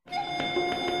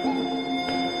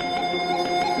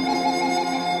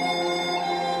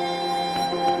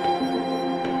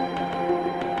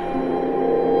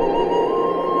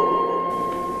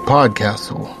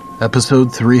PodCastle,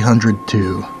 Episode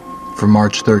 302, for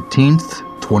March 13th,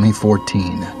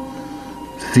 2014.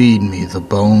 Feed Me the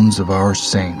Bones of Our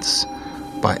Saints,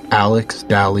 by Alex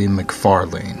Dally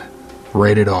McFarlane,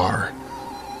 rated R.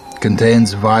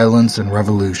 Contains violence and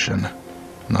revolution,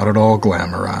 not at all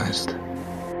glamorized.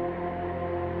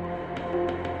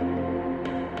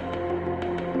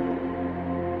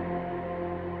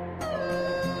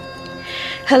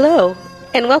 Hello,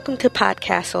 and welcome to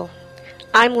PodCastle.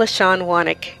 I'm LaShawn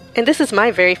Wannick, and this is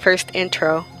my very first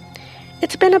intro.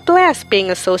 It's been a blast being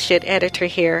associate editor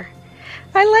here.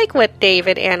 I like what Dave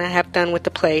and Anna have done with the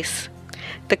place.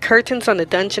 The curtains on the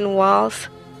dungeon walls,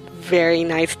 very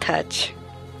nice touch.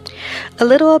 A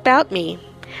little about me.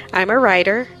 I'm a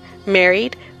writer,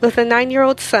 married, with a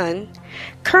 9-year-old son,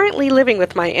 currently living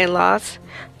with my in-laws,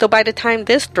 though by the time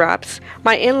this drops,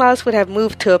 my in-laws would have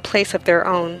moved to a place of their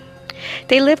own.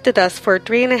 They lived with us for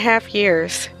 3.5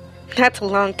 years. That's a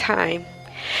long time.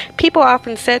 People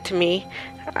often said to me,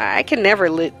 I can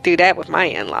never do that with my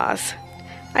in-laws.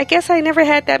 I guess I never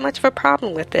had that much of a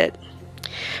problem with it.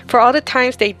 For all the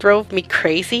times they drove me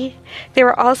crazy, they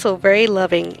were also very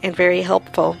loving and very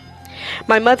helpful.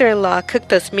 My mother-in-law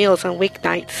cooked us meals on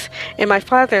weeknights, and my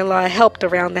father-in-law helped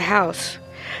around the house.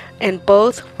 And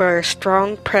both were a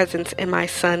strong presence in my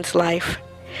son's life.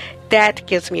 That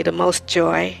gives me the most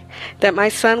joy, that my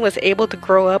son was able to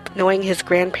grow up knowing his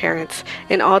grandparents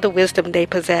and all the wisdom they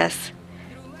possess.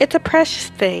 It's a precious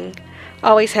thing,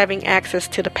 always having access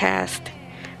to the past.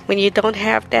 When you don't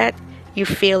have that, you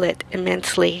feel it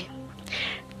immensely.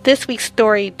 This week's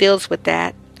story deals with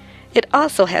that. It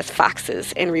also has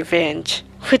foxes and revenge,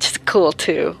 which is cool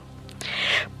too.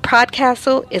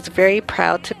 PodCastle is very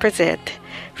proud to present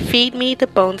Feed Me the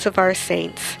Bones of Our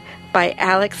Saints by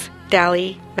Alex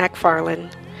Dally McFarlane.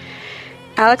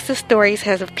 Alex's stories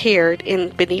have appeared in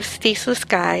Beneath Ceaseless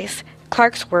Skies,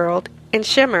 Clark's World, and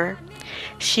Shimmer.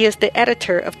 She is the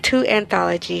editor of 2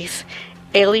 anthologies,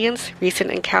 Aliens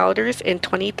Recent Encounters in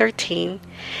 2013,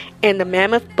 and the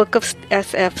Mammoth Book of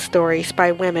SF Stories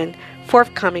by Women,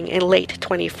 forthcoming in late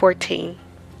 2014.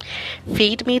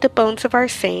 Feed Me the Bones of Our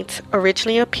Saints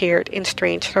originally appeared in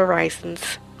Strange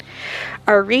Horizons.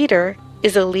 Our reader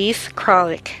is Elise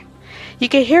Kralik. You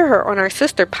can hear her on our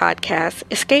sister podcast,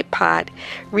 Escape Pod,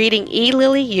 reading E.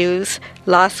 Lily Yu's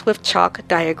Lost with Chalk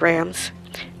Diagrams.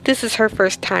 This is her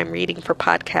first time reading for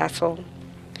PodCastle.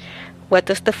 What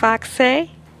does the fox say?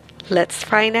 Let's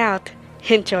find out.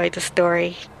 Enjoy the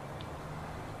story.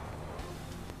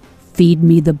 Feed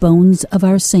Me the Bones of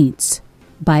Our Saints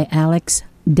by Alex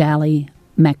Dally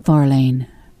McFarlane.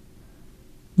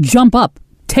 Jump up!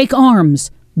 Take arms!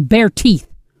 Bare teeth!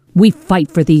 We fight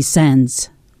for these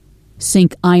sands.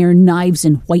 Sink iron knives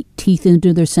and white teeth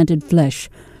into their scented flesh,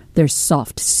 their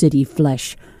soft city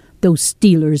flesh, those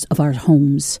stealers of our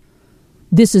homes.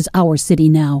 This is our city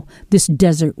now, this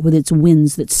desert with its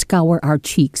winds that scour our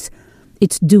cheeks,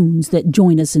 its dunes that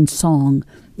join us in song,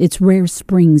 its rare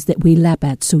springs that we lap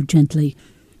at so gently.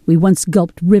 We once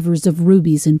gulped rivers of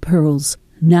rubies and pearls.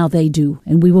 Now they do,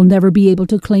 and we will never be able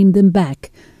to claim them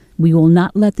back. We will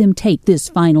not let them take this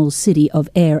final city of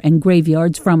air and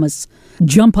graveyards from us.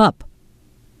 Jump up!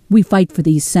 We fight for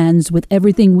these sands with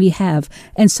everything we have,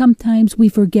 and sometimes we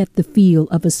forget the feel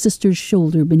of a sister's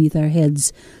shoulder beneath our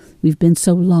heads. We've been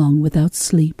so long without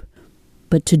sleep.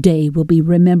 But today will be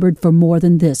remembered for more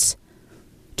than this.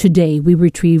 Today we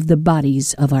retrieve the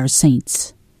bodies of our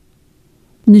saints.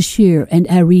 Nashir and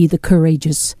Ari the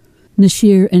courageous,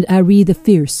 Nashir and Ari the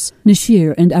fierce,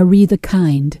 Nashir and Ari the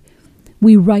kind.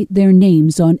 We write their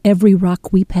names on every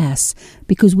rock we pass,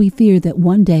 because we fear that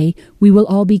one day we will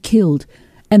all be killed,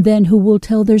 and then who will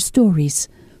tell their stories?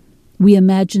 We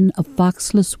imagine a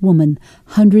foxless woman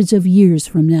hundreds of years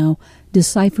from now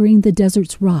deciphering the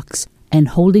desert's rocks and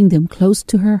holding them close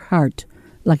to her heart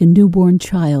like a newborn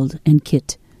child and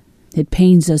kit. It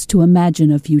pains us to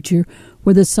imagine a future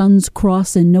where the suns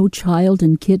cross and no child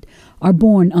and kit are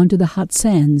born onto the hot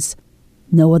sands.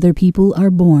 No other people are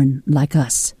born like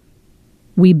us.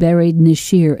 We buried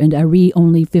Nashir and Ari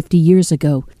only 50 years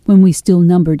ago, when we still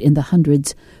numbered in the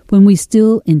hundreds, when we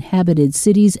still inhabited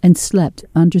cities and slept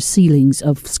under ceilings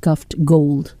of scuffed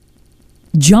gold.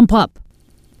 Jump up!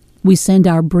 We send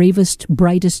our bravest,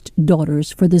 brightest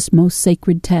daughters for this most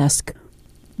sacred task.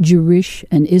 Jerish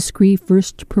and Iskri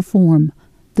first perform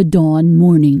the dawn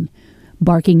morning,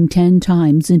 barking 10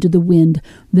 times into the wind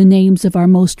the names of our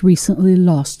most recently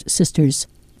lost sisters.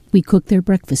 We cook their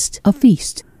breakfast, a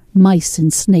feast, mice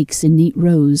and snakes in neat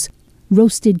rows,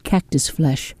 roasted cactus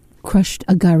flesh, crushed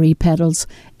agari petals,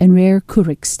 and rare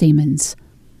kurik stamens.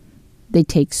 They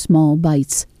take small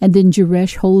bites, and then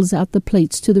Jaresh holds out the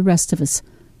plates to the rest of us,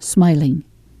 smiling.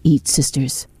 Eat,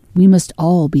 sisters. We must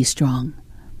all be strong.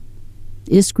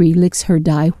 Iskri licks her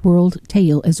dye-whirled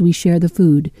tail as we share the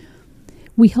food.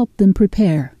 We help them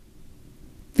prepare.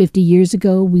 50 years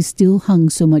ago, we still hung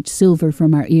so much silver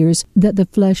from our ears that the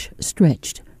flesh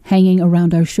stretched, hanging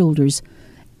around our shoulders,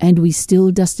 and we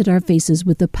still dusted our faces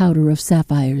with the powder of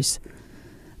sapphires.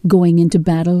 Going into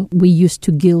battle, we used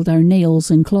to gild our nails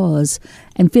and claws,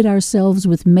 and fit ourselves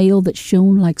with mail that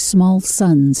shone like small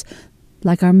suns,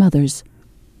 like our mothers.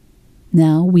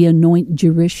 Now we anoint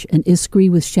Jerish and Iskri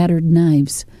with shattered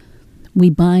knives. We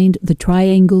bind the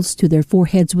triangles to their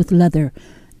foreheads with leather,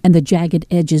 and the jagged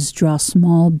edges draw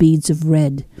small beads of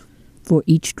red. For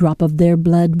each drop of their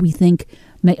blood, we think,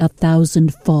 may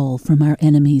 1,000 fall from our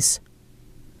enemies.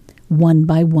 One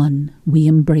by one, we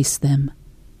embrace them.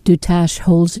 Dutash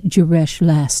holds Jerish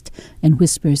last and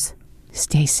whispers,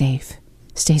 "Stay safe,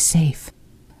 stay safe.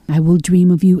 I will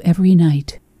dream of you every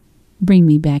night. Bring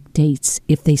me back dates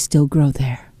if they still grow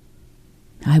there."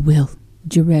 "I will,"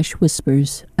 Jerish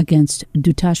whispers against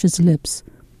Dutash's lips,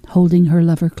 holding her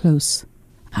lover close.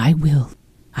 "I will,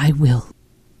 I will."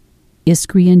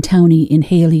 Iskri and Townie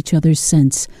inhale each other's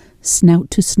scents, snout,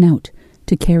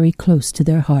 to carry close to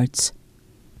their hearts.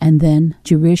 And then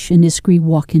Jerish and Iskri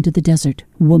walk into the desert,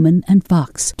 woman and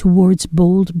fox, towards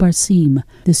bold Barsim,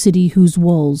 the city whose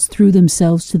walls threw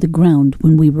themselves to the ground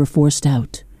when we were forced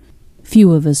out.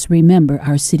 Few of us remember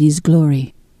our city's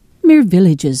glory. Mere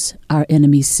villages, our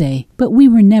enemies say, but we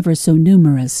were never so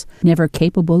numerous, never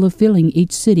capable of filling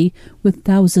each city with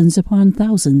thousands upon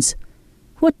thousands.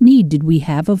 What need did we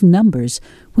have of numbers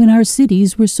when our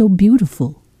cities were so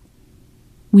beautiful?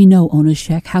 We know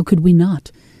Onashek, how could we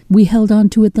not? We held on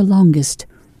to it the longest,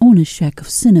 Onashek of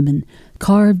cinnamon,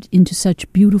 carved into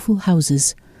such beautiful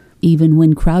houses. Even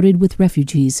when crowded with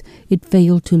refugees, it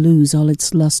failed to lose all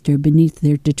its luster beneath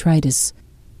their detritus.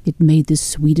 It made the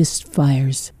sweetest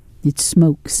fires. Its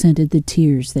smoke scented the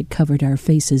tears that covered our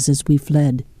faces as we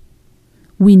fled.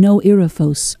 We know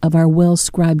Iraphos of our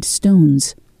well-scribed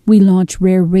stones. We launch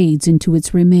rare raids into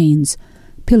its remains,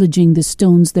 pillaging the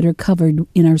stones that are covered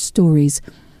in our stories,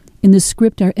 in the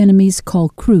script our enemies call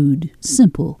crude,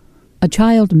 simple. A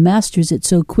child masters it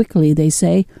so quickly, they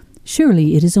say,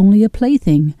 surely it is only a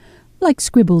plaything, like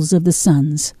scribbles of the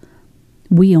suns.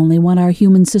 We only want our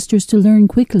human sisters to learn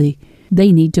quickly.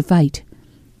 They need to fight.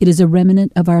 It is a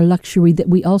remnant of our luxury that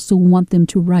we also want them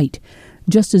to write,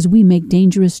 just as we make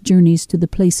dangerous journeys to the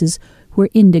places where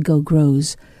indigo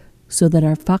grows, so that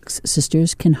our fox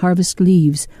sisters can harvest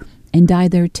leaves and dye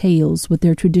their tails with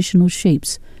their traditional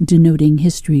shapes, denoting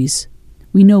histories.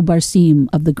 We know Barsim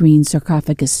of the green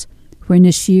sarcophagus, where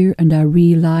Nashir and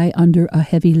Ari lie under a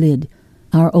heavy lid.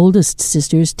 Our oldest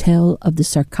sisters tell of the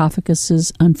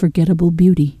sarcophagus's unforgettable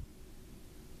beauty.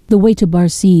 The way to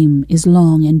Barsim is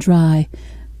long and dry,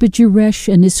 but Jerish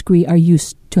and Iskri are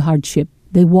used to hardship.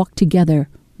 They walk together,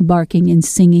 barking and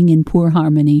singing in poor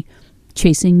harmony,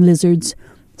 chasing lizards,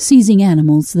 seizing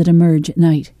animals that emerge at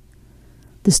night.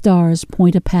 The stars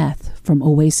point a path from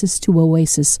oasis to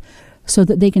oasis so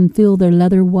that they can fill their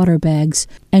leather water bags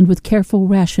and with careful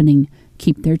rationing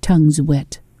keep their tongues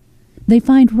wet. They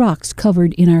find rocks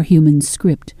covered in our human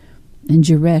script, and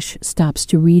Jerish stops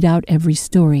to read out every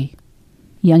story.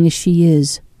 Young as she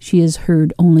has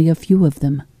heard only a few of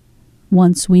them.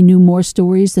 Once we knew more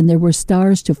stories than there were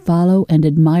stars to follow and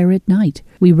admire at night.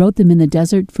 We wrote them in the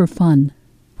desert for fun.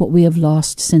 What we have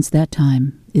lost since that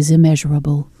time is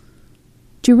immeasurable.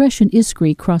 Jerish and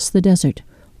Iskri cross the desert,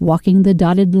 walking the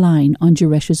dotted line on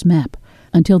Jerish's map,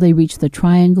 until they reach the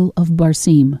triangle of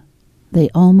Barsim. They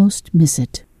almost miss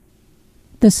it.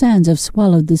 The sands have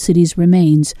swallowed the city's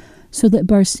remains, so that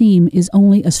Barsim is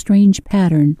only a strange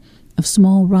pattern of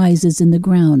small rises in the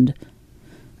ground.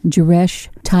 Jerish,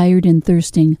 tired and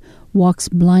thirsting, walks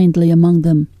blindly among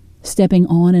them, stepping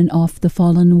on and off the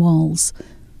fallen walls.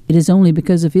 It is only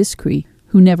because of Iskri,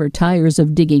 who never tires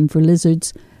of digging for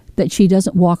lizards, that she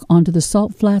doesn't walk onto the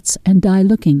salt flats and die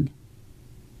looking.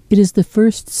 It is the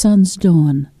first sun's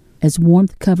dawn. As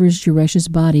warmth covers Jerish's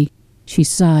body, she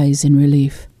sighs in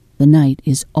relief. The night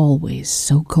is always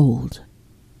so cold.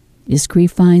 Iskri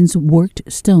finds worked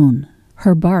stone.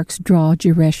 Her barks draw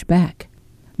Jerish back.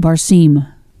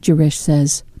 Barsim, Jerish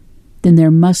says. Then there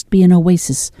must be an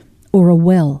oasis or a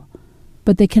well.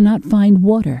 But they cannot find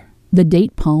water. The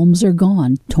date palms are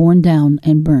gone, torn down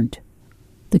and burnt.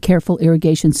 The careful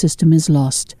irrigation system is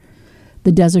lost.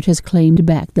 The desert has claimed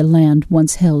back the land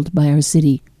once held by our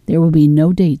city. There will be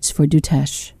no dates for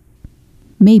Dutash.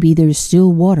 Maybe there is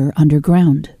still water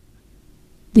underground.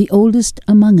 The oldest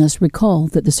among us recall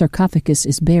that the sarcophagus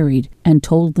is buried and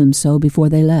told them so before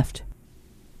they left.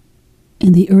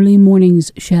 In the early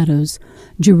morning's shadows,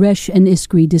 Jaresh and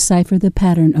Iskri decipher the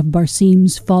pattern of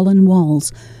Barsim's fallen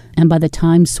walls, and by the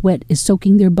time sweat is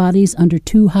soaking their bodies under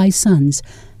 2 high suns,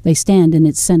 they stand in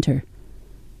its center.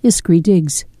 Iskri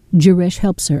digs. Jaresh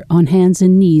helps her, on hands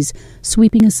and knees,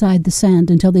 sweeping aside the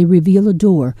sand until they reveal a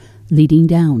door leading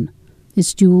down.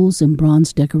 Its jewels and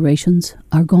bronze decorations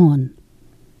are gone.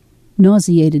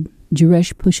 Nauseated,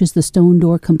 Jaresh pushes the stone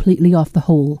door completely off the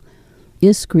hole.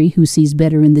 Iskri, who sees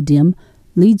better in the dim,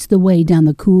 leads the way down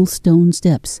the cool stone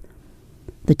steps.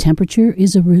 The temperature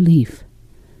is a relief.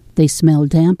 They smell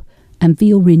damp and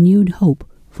feel renewed hope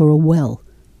for a well.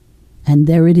 And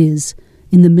there it is,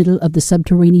 in the middle of the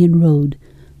subterranean road.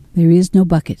 There is no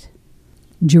bucket.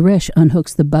 Jaresh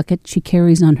unhooks the bucket she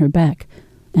carries on her back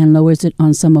and lowers it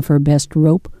on some of her best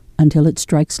rope until it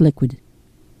strikes liquid.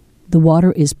 The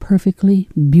water is perfectly,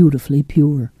 beautifully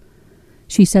pure.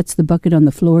 She sets the bucket on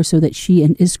the floor so that she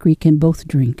and Iskri can both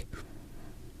drink.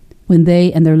 When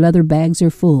they and their leather bags are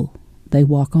full, they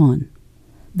walk on.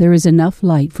 There is enough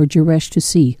light for Jaresh to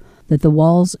see that the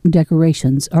walls'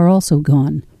 decorations are also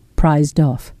gone, prized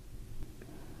off.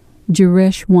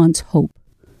 Jaresh wants hope.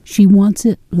 She wants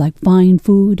it like fine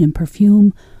food and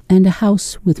perfume and a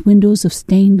house with windows of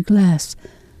stained glass.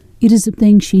 It is a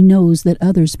thing she knows that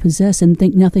others possess and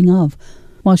think nothing of,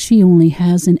 while she only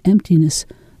has an emptiness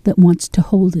that wants to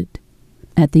hold it.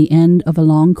 At the end of a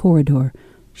long corridor,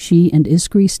 she and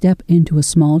Iskri step into a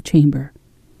small chamber.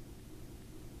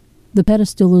 The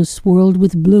pedestal is swirled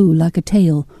with blue like a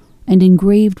tail and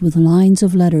engraved with lines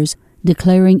of letters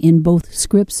declaring in both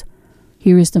scripts,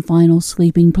 "Here is the final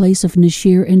sleeping place of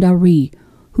Nashir and Ari,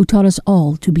 who taught us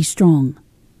all to be strong."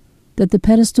 That the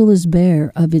pedestal is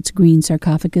bare of its green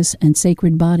sarcophagus and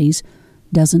sacred bodies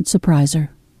doesn't surprise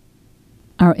her.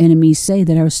 Our enemies say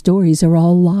that our stories are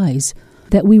all lies,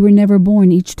 that we were never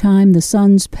born each time the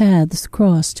sun's paths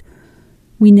crossed.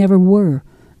 We never were,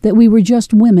 that we were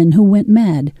just women who went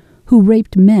mad, who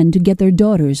raped men to get their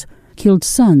daughters, killed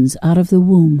sons out of the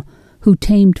womb, who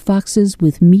tamed foxes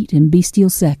with meat and bestial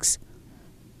sex.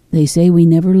 They say we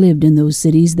never lived in those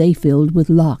cities they filled with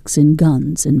locks and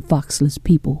guns and foxless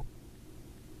people.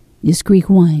 Iskri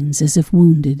whines as if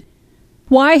wounded.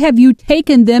 "Why have you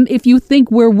taken them if you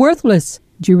think we're worthless?"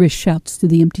 Jaresh shouts to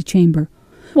the empty chamber.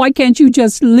 "Why can't you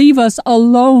just leave us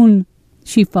alone?"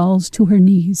 She falls to her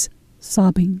knees,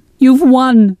 sobbing. "You've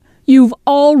won. You've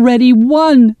already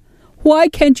won. Why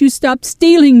can't you stop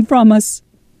stealing from us?"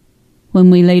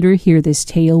 When we later hear this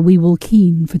tale, we will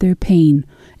keen for their pain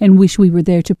and wish we were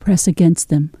there to press against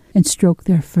them and stroke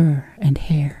their fur and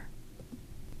hair.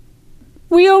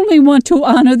 "We only want to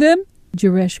honor them,"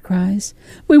 Jaresh cries.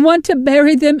 "We want to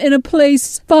bury them in a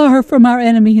place far from our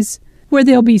enemies, where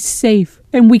they'll be safe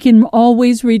and we can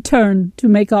always return to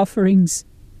make offerings."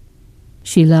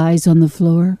 She lies on the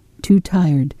floor, too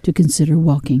tired to consider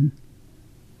walking.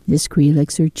 Iskri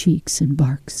licks her cheeks and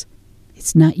barks.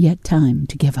 It's not yet time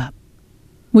to give up.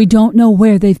 "We don't know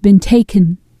where they've been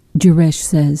taken," Jaresh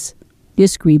says.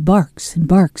 Iskri barks and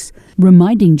barks,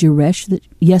 reminding Jaresh that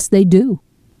yes, they do.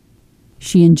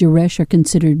 She and Jaresh are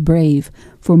considered brave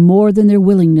for more than their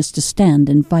willingness to stand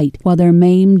and fight while their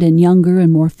maimed and younger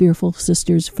and more fearful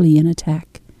sisters flee an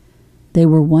attack. They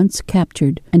were once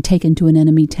captured and taken to an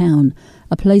enemy town,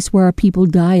 a place where our people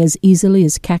die as easily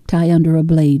as cacti under a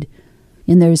blade.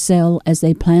 In their cell, as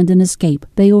they planned an escape,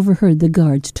 they overheard the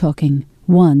guards talking.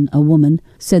 One, a woman,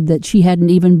 said that she hadn't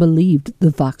even believed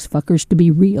the foxfuckers to be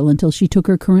real until she took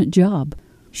her current job.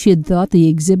 She had thought the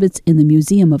exhibits in the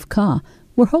Museum of Ka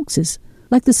were hoaxes,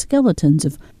 like the skeletons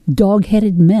of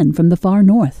dog-headed men from the far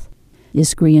north.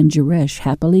 Iskri and Jaresh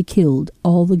happily killed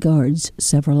all the guards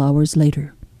several hours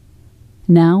later.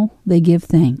 Now they give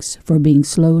thanks for being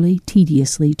slowly,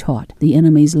 tediously taught the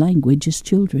enemy's language as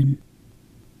children.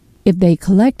 "If they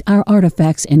collect our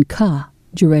artifacts in Ka,"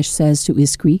 Jaresh says to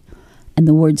Iskri, "and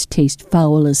the words taste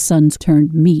foul as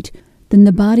sun-turned meat, then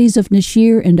the bodies of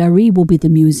Nashir and Ari will be the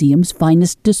museum's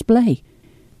finest display."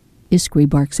 Iskri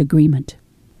barks agreement.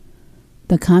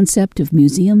 The concept of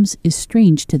museums is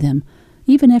strange to them,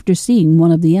 even after seeing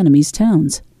one of the enemy's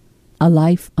towns. A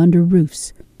life under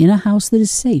roofs, in a house that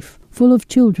is safe, full of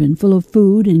children, full of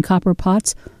food and copper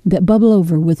pots that bubble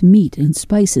over with meat and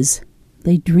spices.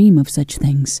 They dream of such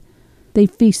things. They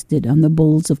feasted on the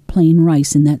bowls of plain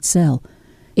rice in that cell,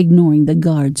 ignoring the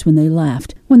guards when they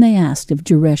laughed, when they asked if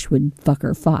Jaresh would fuck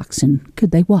her fox and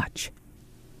could they watch.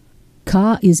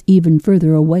 Ka is even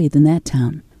further away than that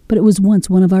town, but it was once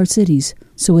one of our cities,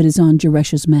 so it is on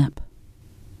Jaresh's map.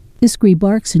 Iskri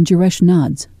barks and Jaresh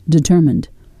nods, determined.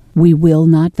 We will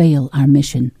not fail our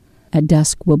mission. At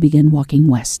dusk we'll begin walking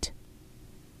west.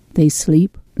 They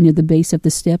sleep near the base of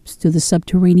the steps to the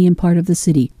subterranean part of the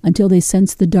city until they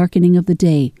sense the darkening of the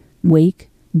day, wake,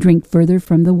 drink further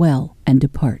from the well, and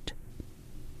depart.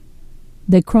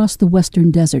 They cross the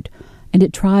western desert, and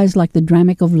it tries like the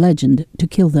dramic of legend to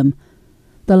kill them.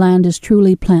 The land is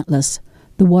truly plantless,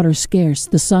 the water scarce,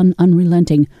 the sun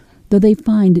unrelenting, though they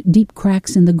find deep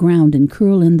cracks in the ground and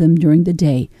curl in them during the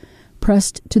day,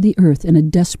 pressed to the earth in a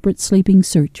desperate sleeping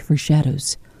search for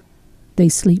shadows. They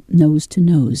sleep nose to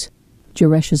nose.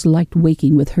 Jaresh has liked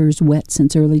waking with hers wet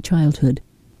since early childhood.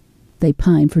 They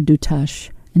pine for Dutash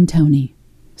and Tony.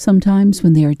 Sometimes,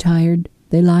 when they are tired,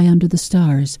 they lie under the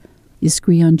stars,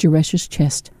 Iskri on Jaresh's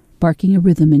chest, barking a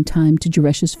rhythm in time to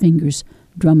Jaresh's fingers,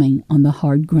 drumming on the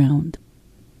hard ground.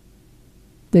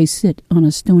 They sit on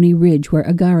a stony ridge where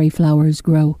agari flowers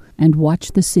grow and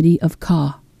watch the city of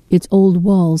Ka. Its old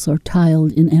walls are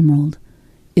tiled in emerald.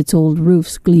 Its old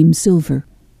roofs gleam silver.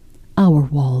 Our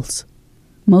walls.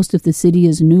 Most of the city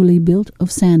is newly built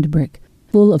of sand brick,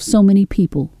 full of so many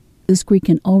people. Iskri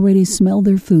can already smell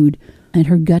their food, and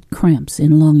her gut cramps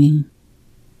in longing.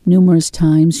 Numerous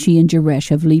times she and Jaresh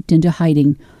have leaped into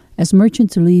hiding as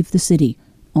merchants leave the city,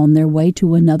 on their way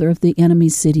to another of the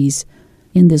enemy's cities.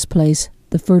 In this place,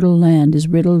 the fertile land is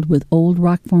riddled with old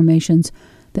rock formations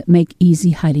that make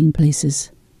easy hiding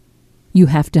places. "You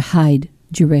have to hide,"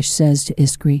 Jaresh says to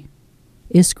Iskri.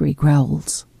 Iskri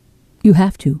growls. "You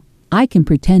have to. I can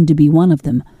pretend to be one of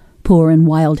them, poor and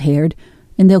wild-haired,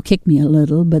 and they'll kick me a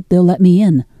little, but they'll let me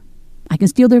in. I can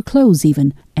steal their clothes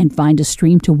even, and find a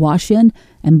stream to wash in,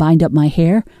 and bind up my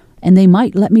hair, and they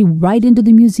might let me right into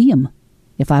the museum.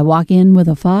 If I walk in with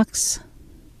a fox..."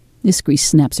 Iskri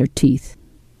snaps her teeth.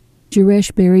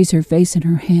 Jaresh buries her face in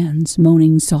her hands,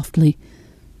 moaning softly.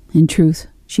 In truth,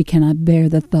 she cannot bear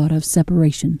the thought of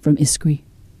separation from Iskri.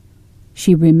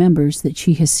 She remembers that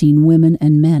she has seen women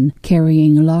and men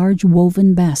carrying large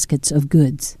woven baskets of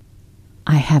goods.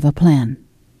 "I have a plan."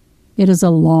 It is a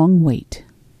long wait.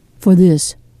 For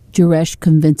this, Jaresh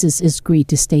convinces Iskri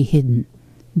to stay hidden.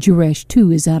 Jaresh,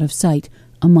 too, is out of sight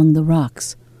among the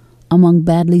rocks, among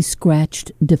badly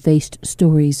scratched, defaced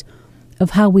stories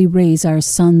of how we raise our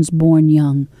sons born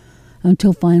young,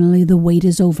 until finally the wait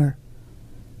is over.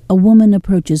 A woman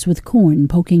approaches with corn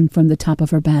poking from the top of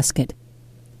her basket.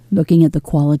 Looking at the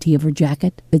quality of her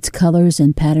jacket, its colors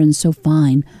and patterns so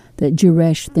fine that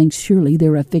Jaresh thinks surely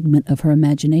they're a figment of her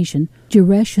imagination,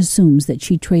 Jaresh assumes that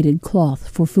she traded cloth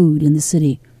for food in the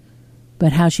city.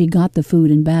 But how she got the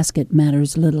food and basket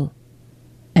matters little.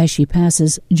 As she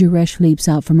passes, Jaresh leaps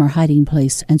out from her hiding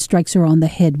place and strikes her on the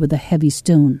head with a heavy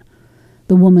stone.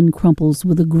 The woman crumples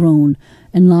with a groan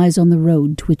and lies on the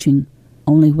road twitching.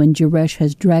 Only when Jaresh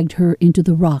has dragged her into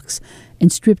the rocks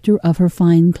and stripped her of her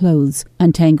fine clothes,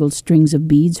 untangled strings of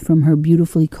beads from her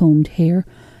beautifully combed hair,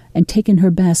 and taken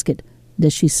her basket,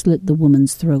 does she slit the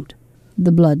woman's throat.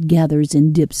 The blood gathers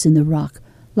in dips in the rock,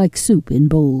 like soup in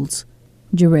bowls.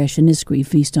 Jaresh and Iskri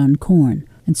feast on corn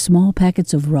and small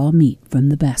packets of raw meat from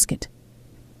the basket.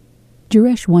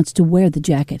 Jaresh wants to wear the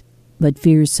jacket, but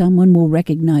fears someone will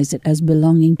recognize it as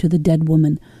belonging to the dead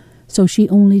woman, so she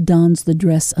only dons the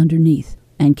dress underneath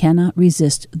and cannot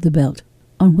resist the belt,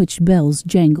 on which bells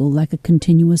jangle like a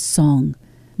continuous song.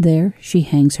 There she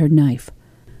hangs her knife.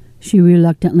 She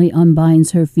reluctantly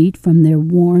unbinds her feet from their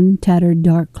worn, tattered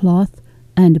dark cloth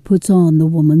and puts on the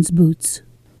woman's boots.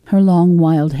 Her long,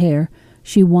 wild hair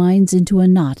she winds into a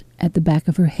knot at the back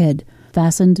of her head,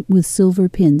 fastened with silver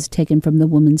pins taken from the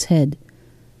woman's head.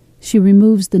 She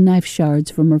removes the knife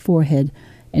shards from her forehead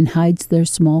and hides their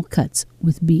small cuts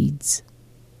with beads.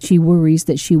 She worries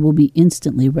that she will be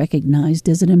instantly recognized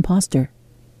as an impostor.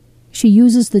 She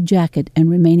uses the jacket and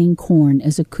remaining corn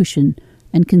as a cushion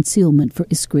and concealment for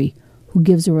Iskri, who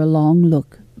gives her a long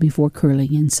look before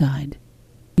curling inside.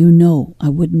 "You know I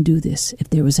wouldn't do this if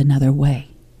there was another way."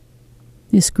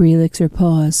 Iskri licks her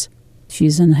paws. She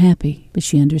is unhappy, but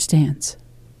she understands.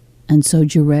 And so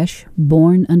Jaresh,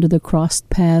 born under the crossed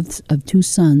paths of two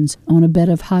suns on a bed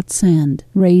of hot sand,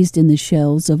 raised in the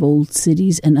shells of old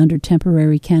cities and under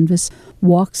temporary canvas,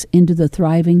 walks into the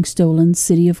thriving stolen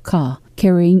city of Ka,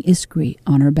 carrying Iskri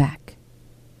on her back.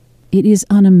 It is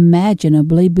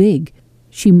unimaginably big.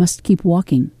 She must keep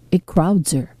walking. It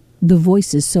crowds her. The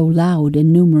voices so loud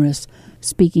and numerous,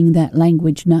 speaking that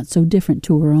language not so different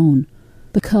to her own.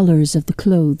 The colors of the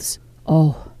clothes.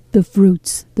 Oh, the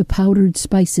fruits, the powdered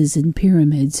spices in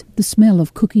pyramids, the smell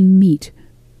of cooking meat.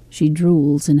 She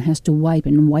drools and has to wipe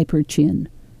her chin.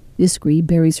 Iskri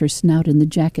buries her snout in the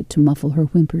jacket to muffle her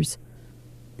whimpers.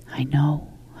 I know,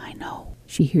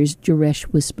 she hears Jaresh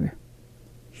whisper.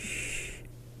 Shh.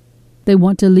 They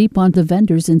want to leap on the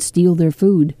vendors and steal their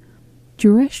food.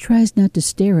 Jaresh tries not to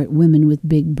stare at women with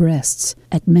big breasts,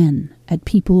 at men, at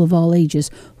people of all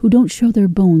ages who don't show their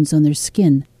bones on their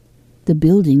skin. The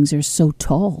buildings are so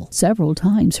tall, several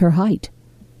times her height.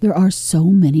 There are so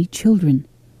many children.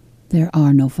 There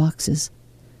are no foxes.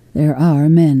 There are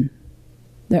men.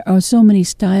 There are so many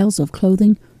styles of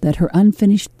clothing that her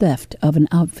unfinished theft of an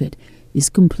outfit is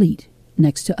complete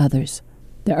next to others.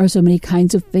 There are so many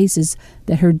kinds of faces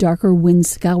that her darker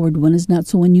wind-scoured one is not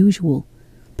so unusual.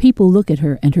 People look at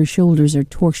her and her shoulders are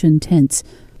torsion tense,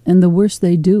 and the worst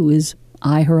they do is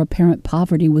eye her apparent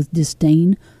poverty with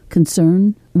disdain,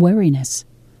 concern, wariness.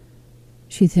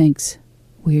 She thinks,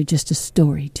 we are just a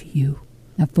story to you,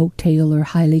 a folk tale or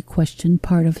highly questioned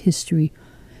part of history,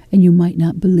 and you might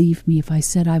not believe me if I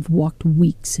said I've walked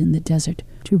weeks in the desert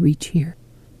to reach here,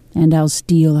 and I'll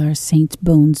steal our saints'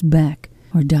 bones back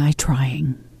or die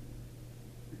trying.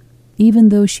 Even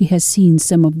though she has seen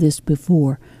some of this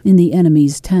before in the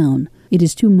enemy's town, it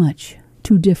is too much,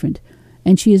 too different,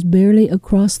 and she is barely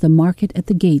across the market at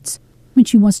the gates when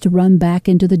she wants to run back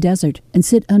into the desert and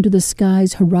sit under the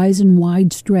sky's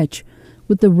horizon-wide stretch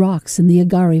with the rocks and the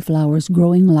agari flowers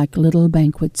growing like little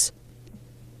banquets.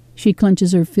 She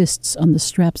clenches her fists on the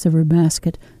straps of her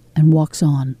basket and walks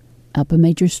on, up a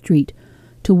major street,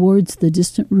 towards the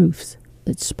distant roofs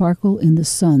that sparkle in the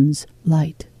sun's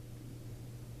light.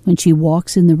 When she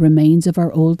walks in the remains of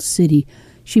our old city,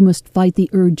 she must fight the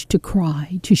urge to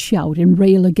cry, to shout, and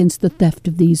rail against the theft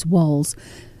of these walls.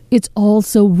 It's all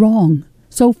so wrong,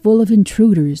 so full of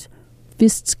intruders.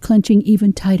 Fists clenching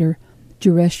even tighter,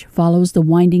 Jaresh follows the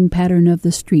winding pattern of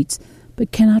the streets,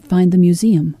 but cannot find the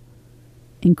museum.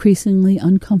 Increasingly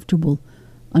uncomfortable,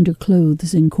 under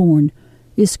clothes and corn,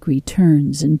 Iskri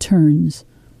turns and turns.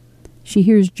 She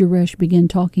hears Jaresh begin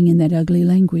talking in that ugly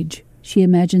language. She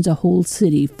imagines a whole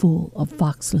city full of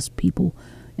foxless people,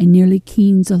 and nearly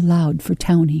keens aloud for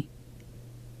townie.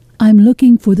 I'm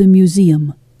looking for the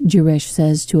museum, Jaresh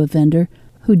says to a vendor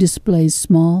who displays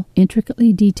small,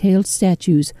 intricately detailed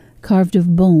statues carved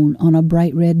of bone on a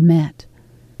bright red mat.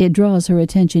 It draws her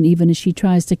attention even as she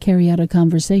tries to carry out a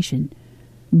conversation.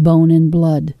 Bone and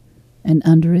blood, and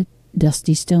under it,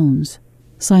 dusty stones,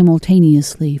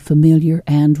 simultaneously familiar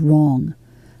and wrong.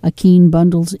 A keen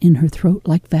bundles in her throat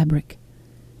like fabric.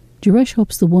 Jaresh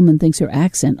hopes the woman thinks her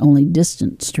accent only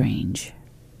distant strange.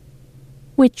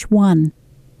 Which one?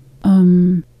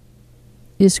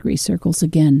 Iskri circles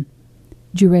again.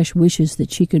 Jaresh wishes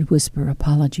that she could whisper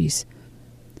apologies.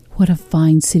 What a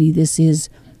fine city this is,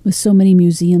 with so many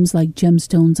museums like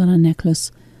gemstones on a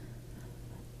necklace.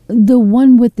 The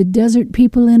one with the desert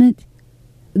people in it?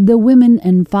 The women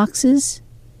and foxes?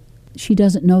 She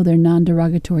doesn't know their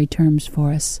non-derogatory terms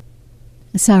for us.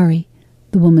 Sorry,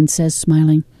 the woman says,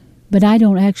 smiling, but I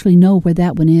don't actually know where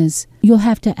that one is. You'll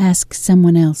have to ask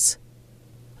someone else.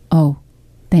 Oh,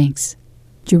 thanks.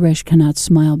 Jaresh cannot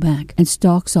smile back and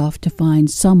stalks off to find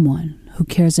someone who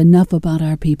cares enough about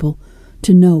our people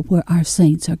to know where our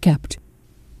saints are kept.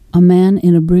 A man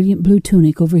in a brilliant blue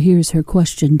tunic overhears her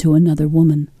question to another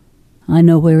woman. I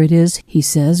know where it is, he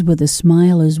says, with a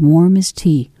smile as warm as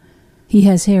tea. He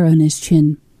has hair on his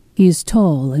chin. He is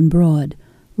tall and broad,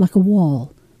 like a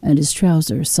wall, and his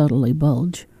trousers subtly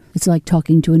bulge. It's like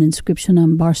talking to an inscription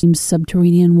on Barsim's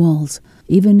subterranean walls.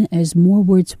 Even as more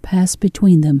words pass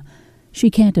between them,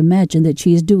 she can't imagine that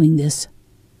she is doing this.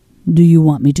 Do you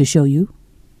want me to show you?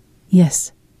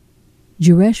 Yes.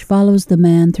 Jaresh follows the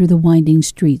man through the winding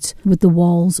streets, with the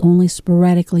walls only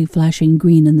sporadically flashing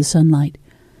green in the sunlight.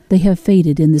 They have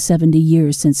faded in the 70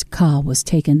 years since Ka was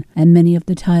taken, and many of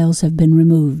the tiles have been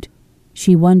removed.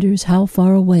 She wonders how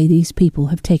far away these people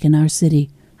have taken our city.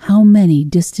 How many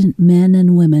distant men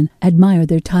and women admire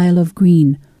their tile of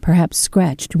green, perhaps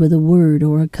scratched with a word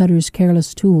or a cutter's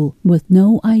careless tool, with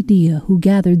no idea who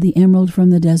gathered the emerald from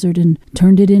the desert and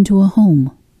turned it into a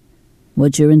home.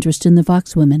 What's your interest in the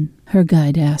fox women? Her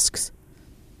guide asks.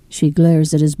 She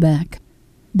glares at his back.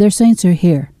 Their saints are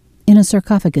here, in a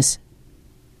sarcophagus.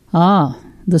 Ah,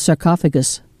 the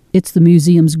sarcophagus. It's the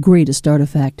museum's greatest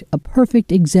artifact, a perfect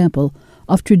example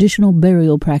of traditional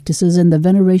burial practices and the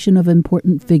veneration of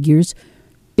important figures.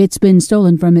 It's been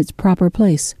stolen from its proper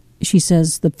place, she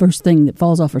says, the first thing that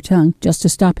falls off her tongue, just to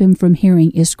stop him from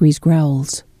hearing Iskri's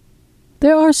growls.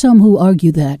 There are some who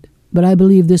argue that, but I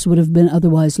believe this would have been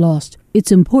otherwise lost.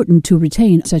 It's important to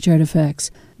retain such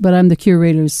artifacts, but I'm the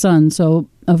curator's son, so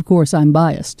of course I'm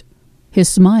biased. His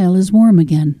smile is warm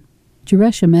again.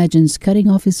 Jaresh imagines cutting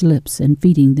off his lips and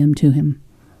feeding them to him.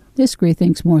 Iskri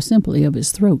thinks more simply of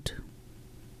his throat.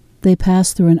 They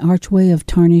pass through an archway of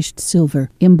tarnished silver,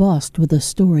 embossed with a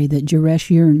story that Jaresh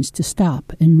yearns to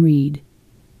stop and read.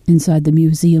 Inside the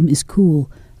museum is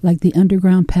cool, like the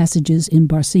underground passages in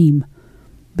Barsim.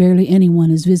 Barely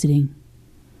anyone is visiting.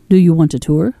 "Do you want a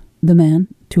tour?" the man,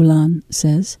 Tulan,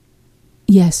 says.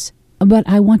 "Yes, but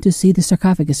I want to see the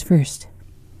sarcophagus first.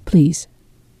 Please."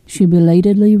 She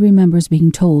belatedly remembers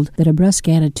being told that a brusque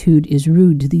attitude is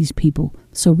rude to these people,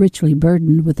 so richly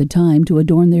burdened with the time to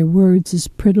adorn their words as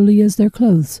prettily as their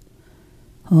clothes.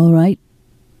 All right.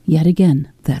 Yet again,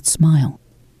 that smile.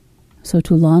 So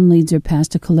Tulan leads her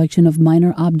past a collection of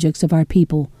minor objects of our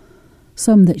people,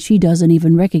 some that she doesn't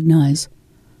even recognize.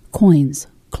 Coins,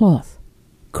 cloth,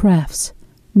 crafts,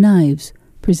 knives,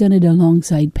 presented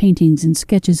alongside paintings and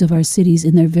sketches of our cities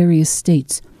in their various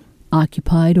states,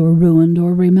 occupied or ruined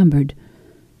or remembered.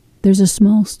 There's a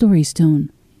small story stone.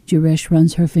 Jaresh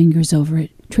runs her fingers over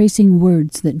it, tracing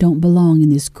words that don't belong in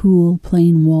this cool,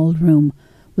 plain-walled room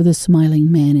with a smiling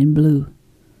man in blue.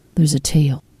 There's a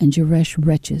tale, and Jaresh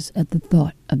retches at the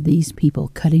thought of these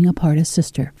people cutting apart a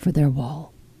sister for their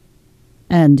wall.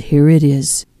 "And here it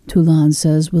is," Tulan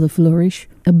says with a flourish,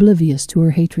 oblivious to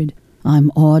her hatred.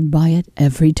 "I'm awed by it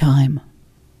every time."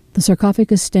 The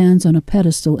sarcophagus stands on a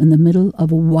pedestal in the middle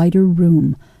of a wider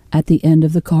room at the end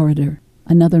of the corridor.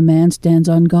 Another man stands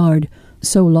on guard,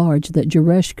 so large that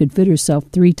Jaresh could fit herself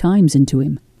 3 times into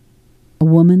him. A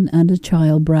woman and a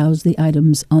child browse the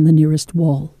items on the nearest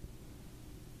wall.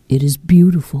 It is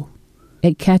beautiful.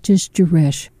 It catches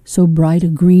Jaresh, so bright a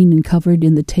green and covered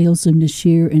in the tales of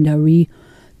Nashir and Ari,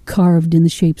 carved in the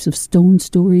shapes of stone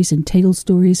stories and tale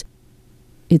stories.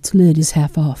 Its lid is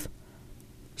half off.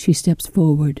 She steps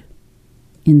forward.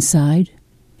 Inside,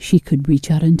 she could reach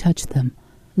out and touch them,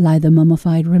 lie the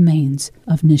mummified remains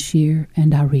of Nashir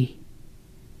and Ari.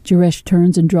 Jaresh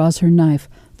turns and draws her knife,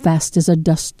 fast as a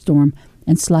dust storm,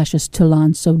 and slashes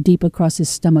Tulan so deep across his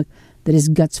stomach that his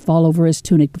guts fall over his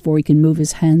tunic before he can move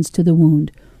his hands to the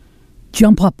wound.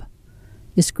 "Jump up!"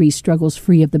 Iskri struggles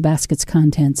free of the basket's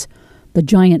contents. The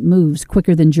giant moves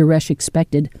quicker than Jaresh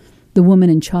expected. The woman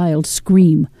and child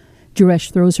scream.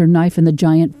 Jaresh throws her knife and the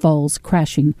giant falls,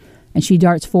 crashing, and she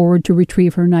darts forward to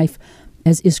retrieve her knife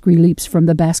as Iskri leaps from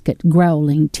the basket,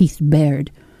 growling, teeth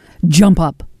bared. "Jump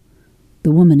up!"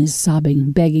 The woman is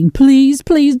sobbing, begging, "Please,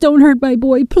 please, don't hurt my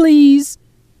boy, please."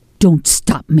 "Don't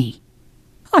stop me."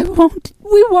 "I won't,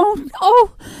 we won't,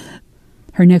 oh!"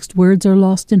 Her next words are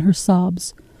lost in her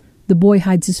sobs. The boy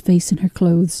hides his face in her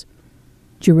clothes.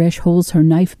 Jaresh holds her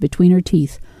knife between her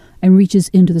teeth and reaches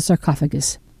into the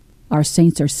sarcophagus. Our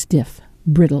saints are stiff,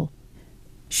 brittle.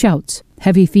 Shouts,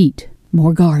 heavy feet,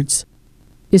 more guards.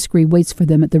 Iskri waits for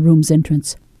them at the room's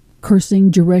entrance.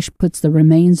 Cursing, Jaresh puts the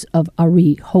remains of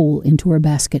Ari whole into her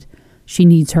basket. She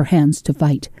needs her hands to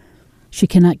fight. She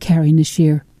cannot carry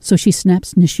Nashir, so she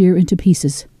snaps Nashir into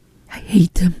pieces. "I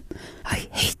hate them, I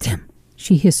hate them,"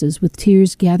 she hisses with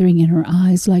tears gathering in her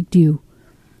eyes like dew.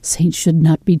 Saints should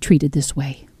not be treated this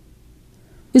way.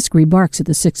 Iskri barks at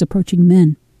the 6 approaching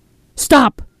men.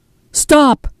 "Stop!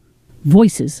 Stop!"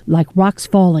 Voices like rocks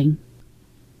falling.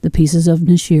 The pieces of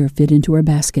Nashir fit into her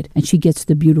basket, and she gets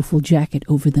the beautiful jacket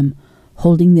over them,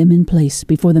 holding them in place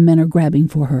before the men are grabbing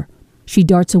for her. She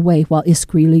darts away while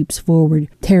Iskri leaps forward,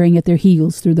 tearing at their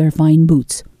heels through their fine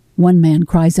boots. One man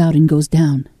cries out and goes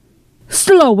down.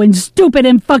 "Slow and stupid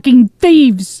and fucking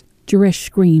thieves!" Jaresh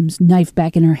screams, knife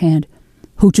back in her hand.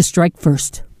 "Who to strike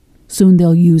first? Soon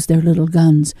they'll use their little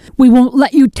guns. We won't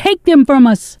let you take them from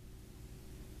us!"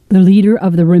 The leader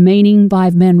of the remaining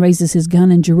 5 men raises his gun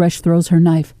and Jaresh throws her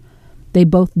knife. They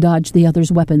both dodge the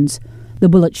other's weapons. The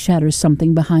bullet shatters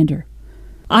something behind her.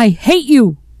 "I hate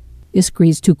you!" Iskri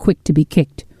is too quick to be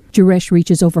kicked. Jaresh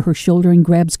reaches over her shoulder and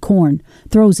grabs corn,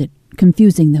 throws it,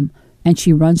 confusing them, and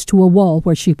she runs to a wall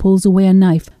where she pulls away a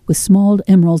knife with small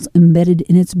emeralds embedded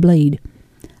in its blade.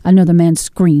 Another man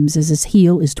screams as his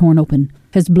heel is torn open.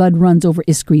 His blood runs over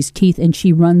Iskri's teeth and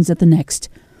she runs at the next.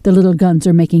 The little guns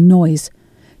are making noise.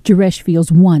 Jaresh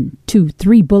feels 1, 2,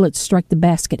 3 bullets strike the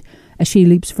basket as she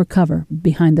leaps for cover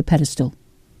behind the pedestal.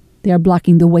 They are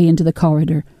blocking the way into the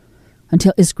corridor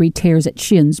until Iskri tears at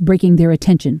shins, breaking their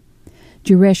attention.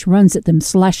 Jaresh runs at them,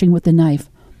 slashing with the knife.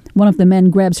 One of the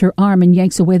men grabs her arm and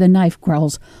yanks away the knife,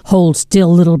 growls, "Hold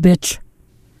still, little bitch."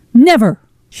 "Never!"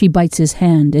 She bites his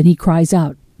hand and he cries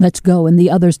out, "Let's go," and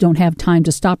the others don't have time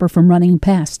to stop her from running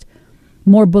past.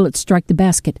 More bullets strike the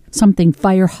basket. Something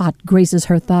fire-hot grazes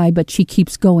her thigh, but she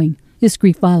keeps going.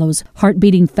 Iskri follows, heart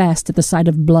beating fast at the sight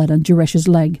of blood on Jaresh's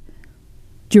leg.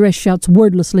 Jaresh shouts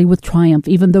wordlessly with triumph,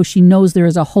 even though she knows there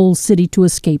is a whole city to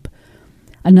escape.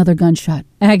 Another gunshot.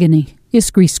 Agony.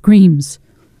 Iskri screams.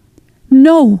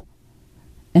 "No!"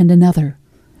 And another.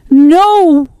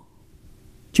 "No!"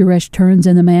 Jaresh turns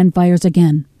and the man fires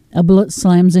again. A bullet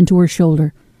slams into her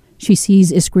shoulder. She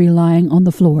sees Iskri lying on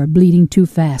the floor, bleeding too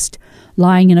fast,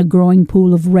 lying in a growing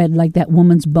pool of red like that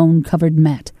woman's bone-covered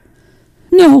mat.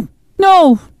 "No!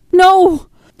 No! No!"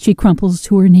 She crumples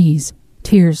to her knees,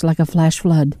 tears like a flash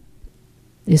flood.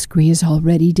 Iskri is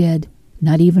already dead,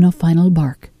 not even a final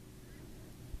bark.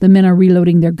 The men are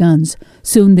reloading their guns.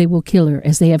 Soon they will kill her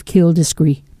as they have killed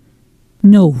Iskri.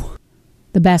 No!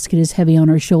 The basket is heavy on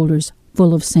her shoulders,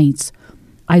 full of saints.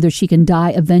 Either she can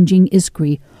die avenging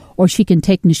Iskri, or she can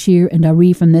take Nashir and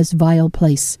Ari from this vile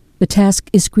place. The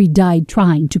task Iskri died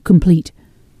trying to complete.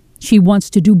 She wants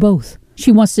to do both.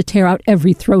 She wants to tear out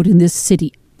every throat in this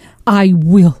city. I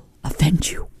will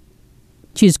avenge you.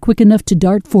 She is quick enough to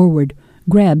dart forward,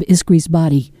 grab Iskri's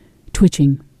body,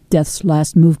 twitching, death's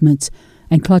last movements,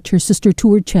 and clutch her sister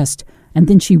to her chest, and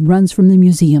then she runs from the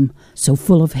museum, so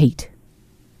full of hate.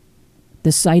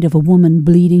 The sight of a woman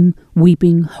bleeding,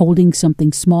 weeping, holding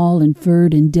something small and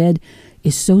furred and dead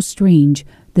is so strange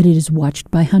that it is watched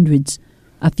by hundreds.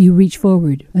 A few reach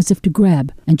forward, as if to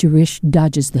grab, and Jerish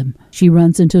dodges them. She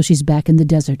runs until she's back in the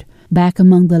desert, back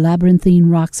among the labyrinthine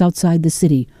rocks outside the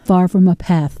city, far from a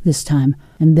path this time,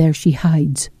 and there she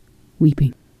hides,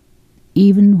 weeping.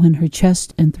 Even when her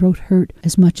chest and throat hurt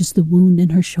as much as the wound in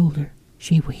her shoulder,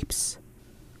 she weeps.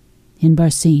 In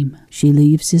Barsim, she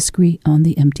leaves Iskri on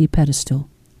the empty pedestal.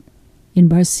 In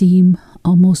Barsim,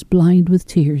 almost blind with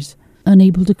tears,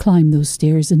 unable to climb those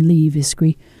stairs and leave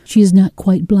Iskri, she is not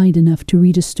quite blind enough to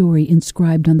read a story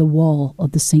inscribed on the wall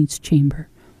of the saint's chamber.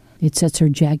 It sets her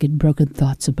jagged, broken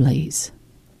thoughts ablaze.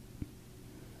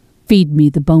 Feed me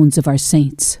the bones of our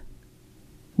saints.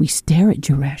 We stare at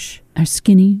Jerish, our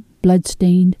skinny,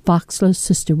 blood-stained, foxless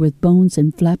sister with bones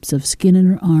and flaps of skin in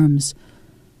her arms.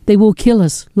 They will kill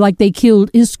us like they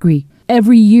killed Iskri.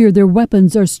 Every year their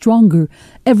weapons are stronger.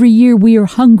 Every year we are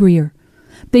hungrier.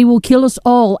 They will kill us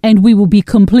all, and we will be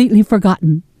completely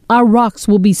forgotten. Our rocks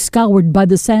will be scoured by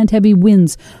the sand-heavy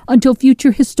winds until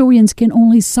future historians can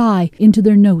only sigh into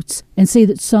their notes and say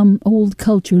that some old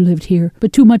culture lived here,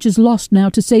 but too much is lost now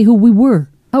to say who we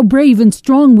were, how brave and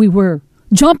strong we were.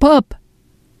 Jump up!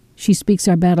 She speaks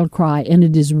our battle cry, and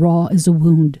it is raw as a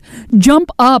wound. Jump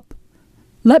up!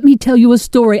 Let me tell you a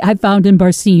story I found in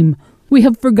Barsim. We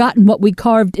have forgotten what we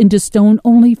carved into stone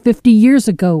only 50 years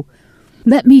ago.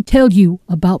 Let me tell you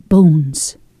about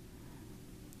bones.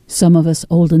 Some of us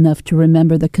old enough to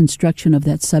remember the construction of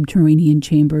that subterranean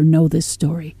chamber know this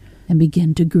story and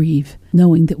begin to grieve,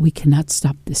 knowing that we cannot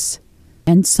stop this.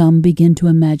 And some begin to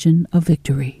imagine a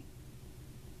victory.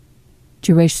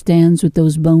 Jerish stands with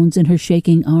those bones in her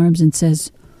shaking arms and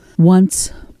says,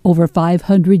 "Once, over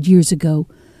 500 years ago,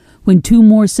 when 2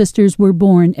 more sisters were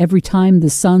born every time the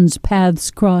sun's paths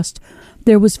crossed,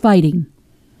 there was fighting.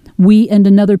 We and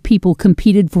another people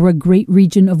competed for a great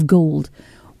region of gold,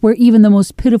 where even the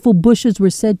most pitiful bushes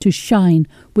were said to shine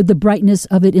with the brightness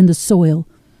of it in the soil,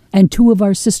 and 2 of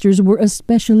our sisters were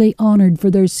especially honored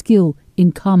for their skill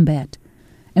in combat,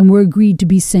 and were agreed to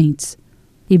be saints.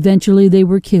 Eventually they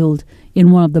were killed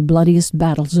in one of the bloodiest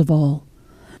battles of all.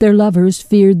 Their lovers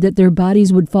feared that their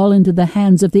bodies would fall into the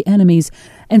hands of the enemies,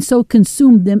 and so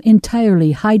consumed them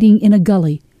entirely, hiding in a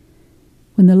gully.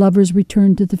 When the lovers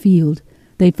returned to the field,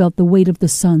 they felt the weight of the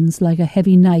suns like a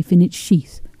heavy knife in its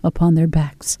sheath upon their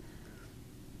backs.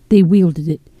 They wielded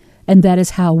it, and that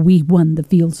is how we won the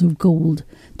fields of gold,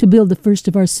 to build the first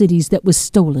of our cities that was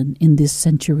stolen in this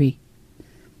century."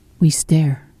 We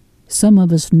stare. Some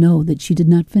of us know that she did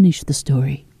not finish the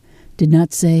story, did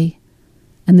not say,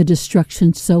 and the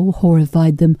destruction so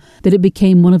horrified them that it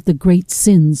became one of the great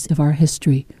sins of our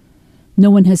history. No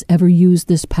one has ever used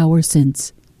this power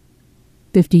since.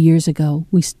 50 years ago,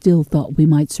 we still thought we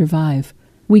might survive.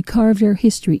 We carved our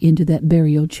history into that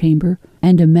burial chamber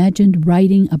and imagined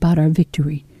writing about our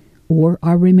victory, or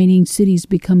our remaining cities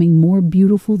becoming more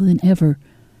beautiful than ever,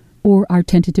 or our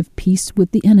tentative peace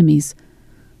with the enemies,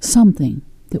 something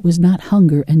that was not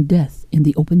hunger and death in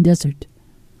the open desert.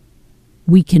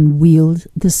 "We can wield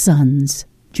the suns,"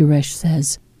 Jerish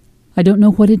says. "I don't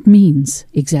know what it means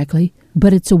exactly,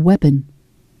 but it's a weapon.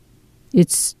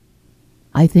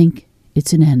 I think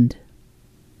it's an end.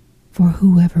 For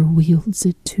whoever wields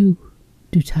it too,"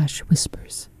 Dutash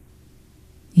whispers.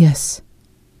 Yes,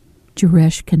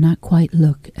 Jerish cannot quite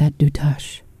look at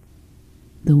Dutash.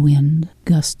 The wind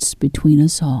gusts between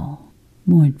us all,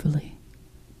 mournfully.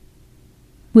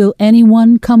 "Will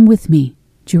anyone come with me?"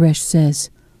 Jerish says.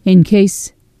 In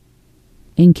case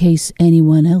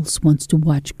anyone else wants to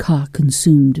watch Ka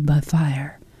consumed by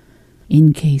fire.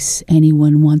 In case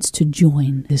anyone wants to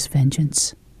join this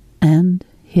vengeance." And,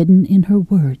 hidden in her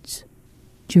words,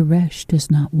 Jerish does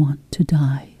not want to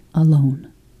die alone.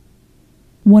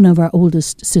 One of our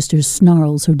oldest sisters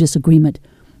snarls her disagreement,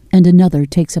 and another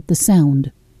takes up the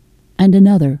sound, and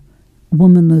another,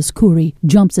 womanless Kuri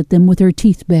jumps at them with her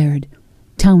teeth bared.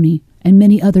 Townie and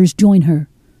many others join her.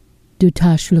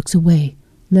 Dutash looks away,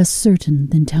 less certain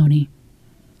than Townie.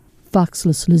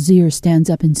 Foxless Lazir stands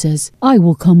up and says, "I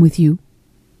will come with you."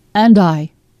 "And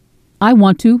I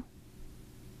want to."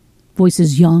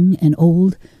 Voices young and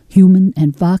old, human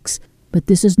and fox, but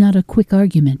this is not a quick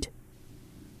argument.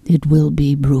 "It will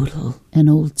be brutal," an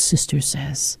old sister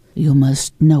says. "You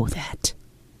must know that."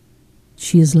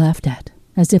 She is laughed at,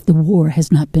 as if the war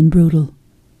has not been brutal.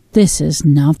 "This is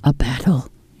not a battle,"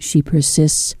 she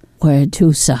persists, "where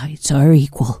two sides are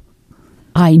equal.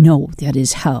 I know that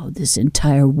is how this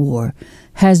entire war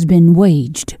has been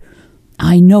waged.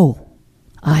 I know.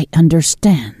 I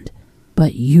understand.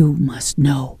 But you must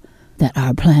know that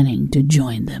our planning to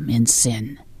join them in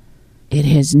sin, it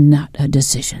is not a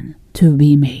decision to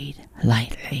be made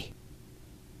lightly."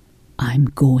 "I'm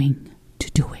going to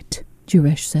do it,"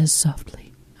 Juresh says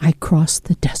softly. "I crossed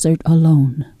the desert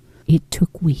alone. It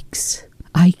took weeks.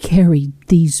 I carried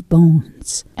these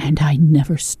bones, and I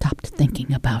never stopped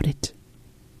thinking about it."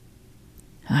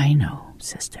 "I know,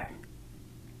 sister."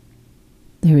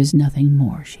 There is nothing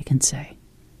more she can say.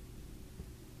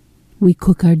 We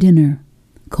cook our dinner,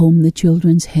 comb the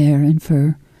children's hair and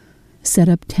fur, set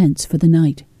up tents for the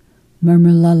night,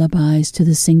 murmur lullabies to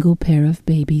the single pair of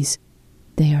babies.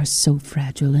 They are so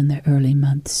fragile in their early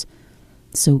months,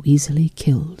 so easily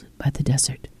killed by the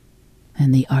desert.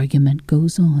 And the argument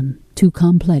goes on, too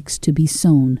complex to be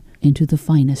sewn into the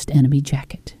finest enemy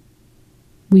jacket.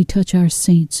 We touch our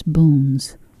saints'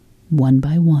 bones, one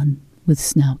by one, with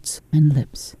snouts and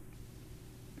lips.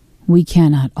 We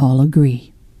cannot all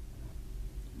agree.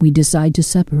 We decide to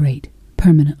separate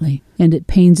permanently, and it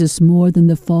pains us more than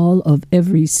the fall of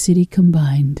every city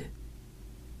combined.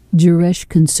 Juresh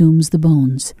consumes the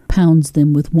bones, pounds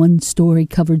them with one-story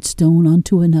covered stone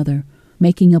onto another,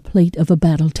 making a plate of a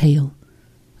battle tale.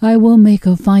 "I will make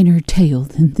a finer tale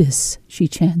than this," she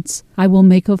chants. "I will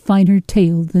make a finer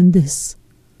tale than this."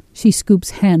 She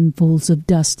scoops handfuls of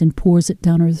dust and pours it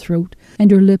down her throat,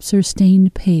 and her lips are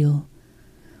stained pale.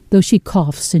 Though she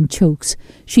coughs and chokes,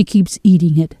 she keeps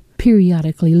eating it,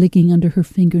 periodically licking under her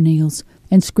fingernails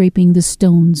and scraping the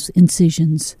stone's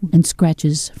incisions and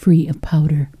scratches free of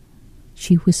powder.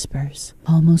 She whispers,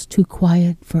 almost too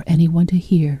quiet for anyone to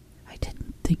hear, "I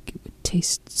didn't think it would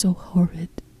taste so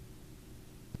horrid."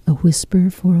 A whisper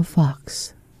for a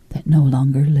fox that no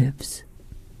longer lives.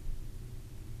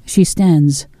 She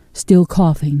stands, still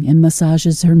coughing, and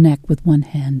massages her neck with one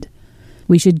hand.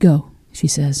 "We should go," she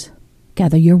says.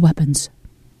 "Gather your weapons."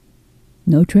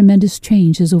 No tremendous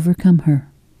change has overcome her.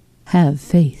 "Have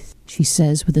faith," she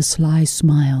says with a sly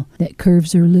smile that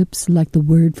curves her lips like the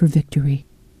word for victory.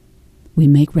 We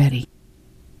make ready.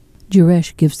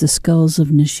 Juresh gives the skulls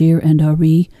of Nashir and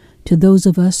Ari to those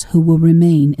of us who will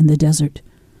remain in the desert.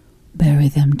 "Bury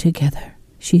them together,"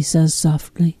 she says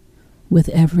softly, "with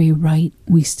every right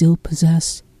we still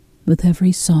possess, with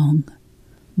every song.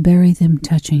 Bury them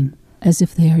touching, as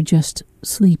if they are just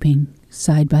sleeping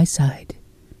side by side."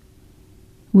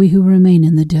 We who remain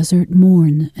in the desert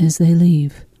mourn as they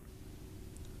leave.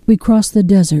 We cross the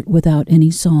desert without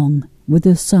any song, with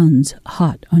the suns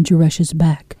hot on Juresh's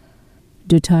back.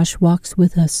 Dutash walks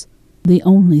with us, the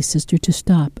only sister to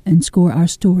stop and score our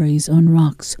stories on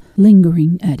rocks,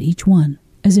 lingering at each one,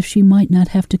 as if she might not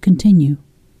have to continue.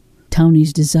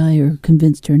 Townie's desire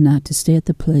convinced her not to stay at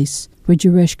the place where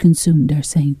Juresh consumed our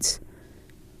saints.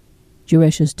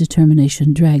 Juresh's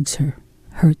determination drags her,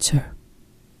 hurts her.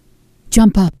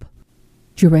 "Jump up,"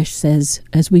 Juresh says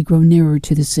as we grow nearer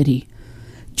to the city.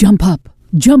 "Jump up!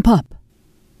 Jump up!"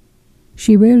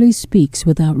 She rarely speaks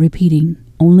without repeating.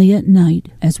 Only at night,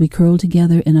 as we curl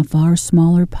together in a far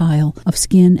smaller pile of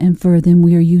skin and fur than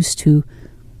we are used to,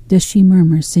 does she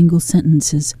murmur single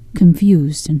sentences,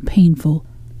 confused and painful,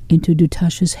 into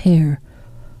Dutash's hair,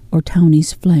 or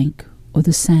Townie's flank, or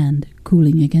the sand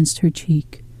cooling against her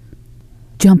cheek.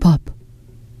 "Jump up!"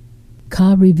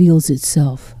 Ka reveals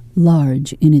itself,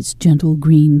 large in its gentle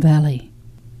green valley.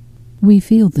 We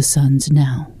feel the suns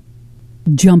now.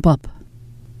 "Jump up!"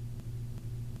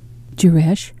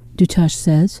 "Juresh," Dutash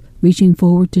says, reaching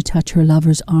forward to touch her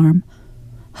lover's arm.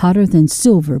 Hotter than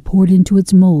silver poured into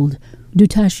its mold,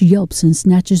 Dutash yelps and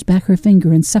snatches back her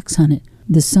finger and sucks on it.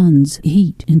 The sun's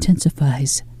heat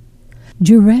intensifies.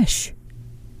 "Juresh,"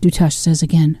 Dutash says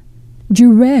again.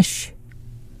 "Juresh!"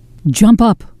 "Jump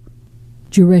up!"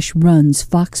 Juresh runs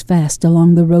fox fast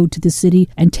along the road to the city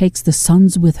and takes the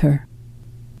sons with her.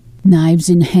 Knives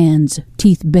in hands,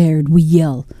 teeth bared, we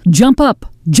yell, "Jump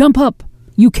up! Jump up!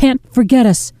 You can't forget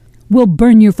us! We'll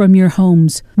burn you from your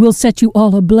homes. We'll set you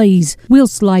all ablaze. We'll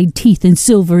slide teeth and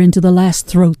silver into the last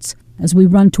throats. As we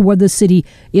run toward the city,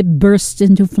 it bursts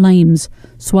into flames,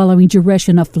 swallowing Jaresh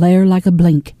in a flare like a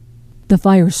blink. The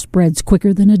fire spreads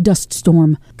quicker than a dust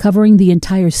storm, covering the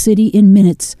entire city in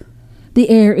minutes. The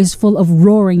air is full of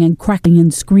roaring and crackling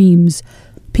and screams.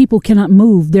 People cannot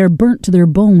move. They're burnt to their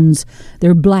bones,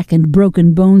 their black and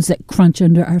broken bones that crunch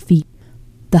under our feet.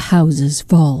 The houses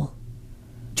fall.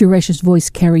 Jaresh's voice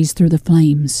carries through the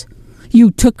flames.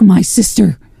 You took my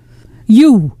sister.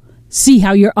 You! See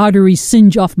how your arteries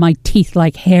singe off my teeth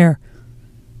like hair.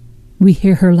 We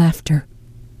hear her laughter.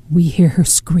 We hear her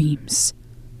screams.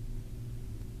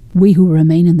 We who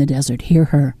remain in the desert hear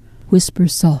her, whisper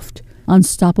soft,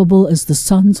 unstoppable as the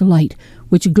sun's light,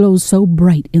 which glows so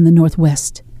bright in the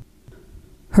northwest.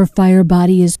 Her fire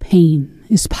body is pain,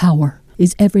 is power,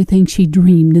 is everything she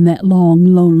dreamed in that long,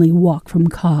 lonely walk from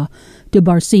Ka to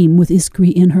Barsim with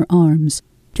Iskri in her arms,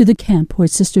 to the camp where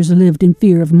sisters lived in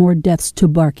fear of more deaths to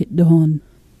bark at dawn.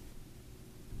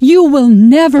 You will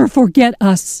never forget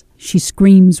us, she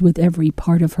screams with every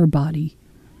part of her body.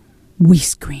 We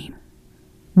scream.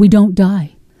 We don't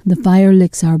die. The fire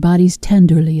licks our bodies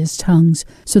tenderly as tongues,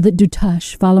 so that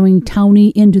Dutash, following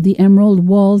Townie into the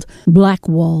emerald-walled,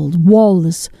 black-walled,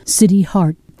 wall-less city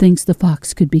heart, thinks the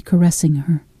fox could be caressing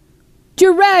her.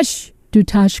 Jaresh!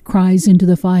 Dutash cries into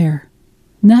the fire.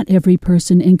 Not every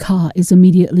person in Ka is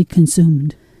immediately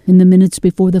consumed. In the minutes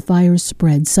before the fires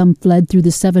spread, some fled through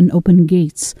the 7 open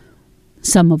gates.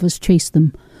 Some of us chase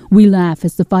them. We laugh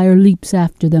as the fire leaps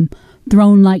after them,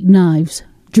 thrown like knives.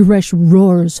 Jaresh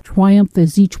roars, triumph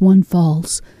as each one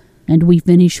falls, and we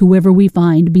finish whoever we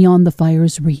find beyond the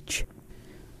fire's reach.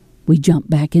 We jump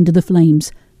back into the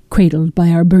flames, cradled by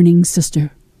our burning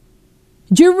sister.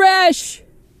 Jaresh!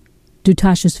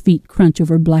 Dutash's feet crunch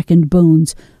over blackened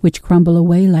bones, which crumble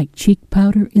away like cheek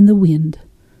powder in the wind.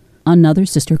 Another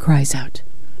sister cries out,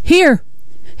 Here!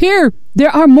 Here! There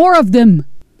are more of them!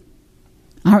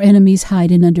 Our enemies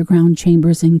hide in underground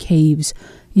chambers and caves,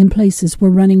 in places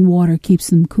where running water keeps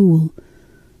them cool.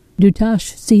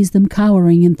 Dutash sees them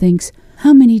cowering and thinks,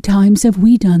 How many times have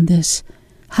we done this?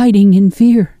 Hiding in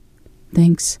fear.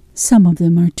 Thinks, some of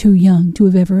them are too young to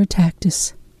have ever attacked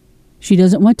us. She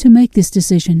doesn't want to make this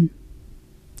decision.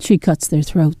 She cuts their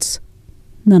throats.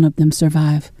 None of them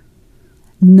survive.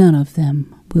 None of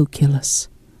them will kill us.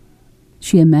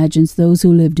 She imagines those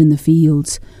who lived in the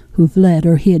fields, who fled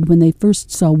or hid when they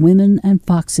first saw women and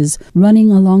foxes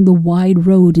running along the wide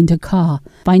road into Ka,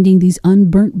 finding these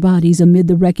unburnt bodies amid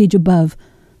the wreckage above,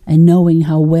 and knowing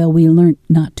how well we learnt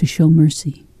not to show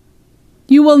mercy.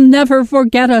 You will never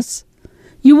forget us.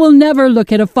 You will never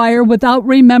look at a fire without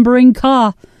remembering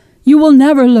Ka. You will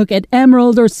never look at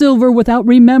emerald or silver without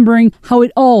remembering how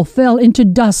it all fell into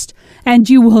dust, and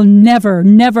you will never,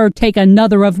 never take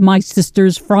another of my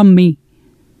sisters from me.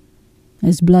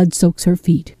 As blood soaks her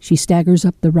feet, she staggers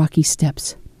up the rocky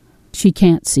steps. She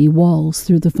can't see walls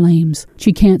through the flames.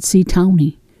 She can't see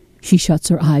Townie. She shuts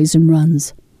her eyes and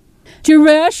runs.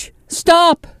 Jaresh,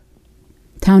 stop!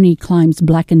 Townie climbs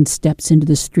blackened steps into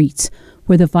the streets,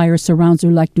 where the fire surrounds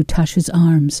her like Dutash's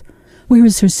arms. Where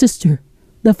is her sister?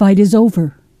 The fight is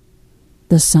over.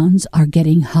 The suns are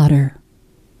getting hotter.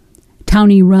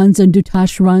 Townie runs and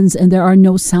Dutash runs, and there are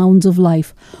no sounds of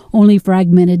life, only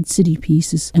fragmented city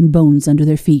pieces and bones under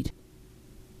their feet.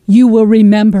 You will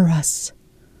remember us.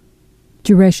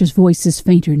 Jaresh's voice is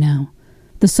fainter now.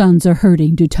 The suns are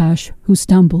hurting Dutash, who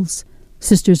stumbles.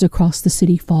 Sisters across the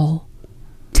city fall.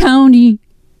 Townie!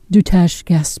 Dutash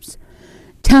gasps.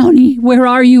 Townie, where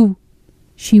are you?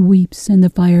 She weeps, and the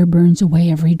fire burns away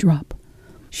every drop.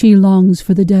 She longs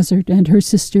for the desert and her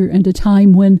sister and a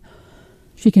time when...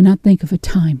 She cannot think of a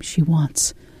time she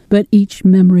wants, but each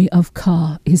memory of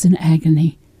Ka is an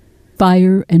agony.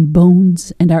 Fire and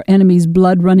bones and our enemy's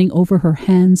blood running over her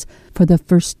hands for the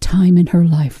first time in her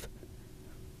life.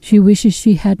 She wishes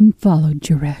she hadn't followed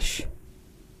Jaresh.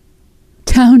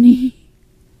 Townie!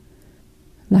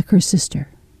 Like her sister,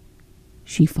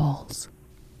 she falls.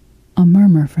 A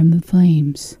murmur from the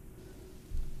flames.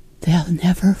 They'll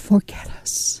never forget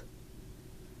us.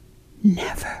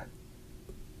 Never.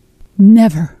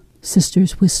 Never,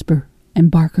 sisters whisper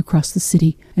and bark across the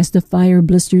city as the fire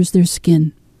blisters their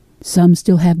skin. Some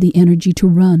still have the energy to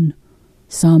run.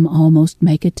 Some almost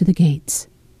make it to the gates.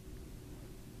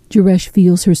 Jaresh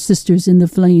feels her sisters in the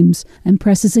flames and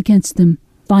presses against them,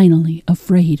 finally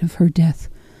afraid of her death,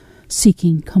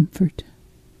 seeking comfort.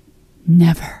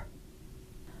 Never.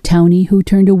 Townie, who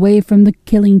turned away from the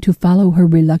killing to follow her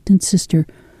reluctant sister,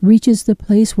 reaches the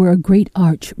place where a great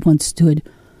arch once stood,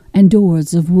 and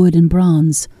doors of wood and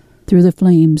bronze. Through the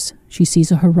flames, she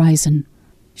sees a horizon.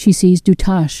 She sees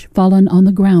Dutash fallen on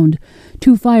the ground,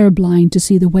 too fire-blind to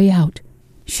see the way out.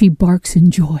 She barks in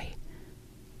joy.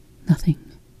 Nothing.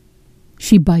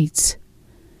 She bites.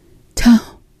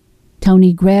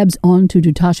 Townie grabs onto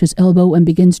Dutasha's elbow and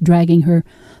begins dragging her,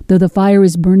 though the fire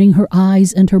is burning her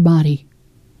eyes and her body.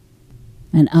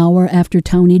 An hour after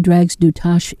Townie drags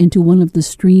Dutash into one of the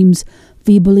streams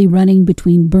feebly running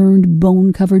between burned,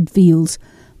 bone-covered fields,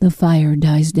 the fire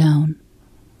dies down.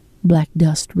 Black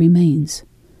dust remains.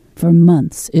 For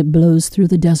months it blows through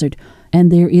the desert, and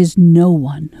there is no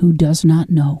one who does not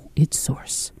know its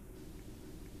source.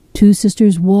 Two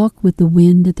sisters walk with the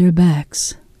wind at their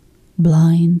backs,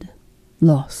 blind,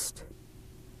 lost.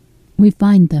 We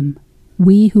find them.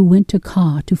 We who went to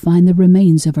Ka to find the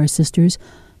remains of our sisters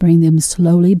bring them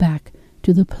slowly back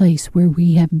to the place where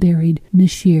we have buried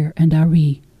Nashir and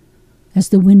Ari. As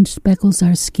the wind speckles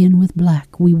our skin with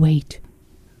black, we wait,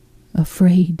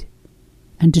 afraid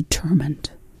and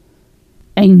determined,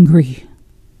 angry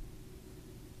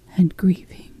and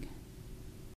grieving.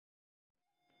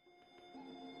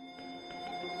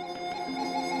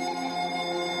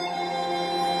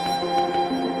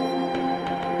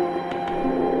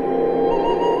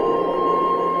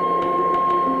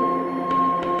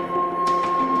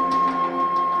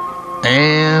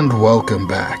 And welcome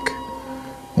back.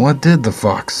 What did the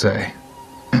fox say?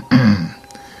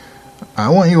 I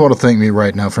want you all to thank me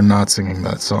right now for not singing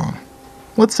that song.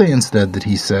 Let's say instead that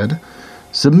he said,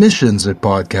 submissions at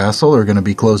PodCastle are going to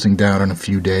be closing down in a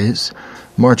few days,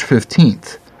 March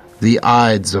 15th, the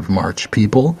Ides of March,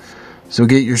 people. So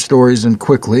get your stories in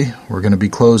quickly. We're going to be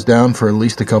closed down for at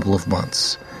least a couple of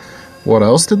months. What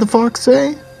else did the fox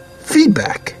say?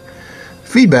 Feedback.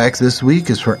 Feedback this week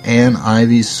is for Anne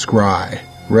Ivy's Scry,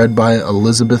 read by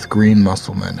Elizabeth Green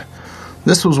Musselman.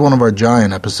 This was one of our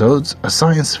giant episodes, a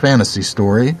science fantasy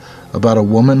story about a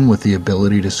woman with the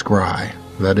ability to scry,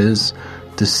 that is,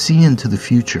 to see into the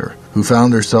future, who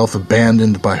found herself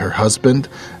abandoned by her husband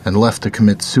and left to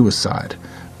commit suicide,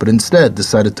 but instead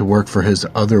decided to work for his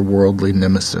otherworldly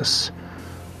nemesis.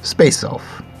 Space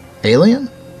elf. Alien?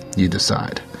 You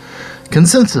decide.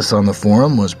 Consensus on the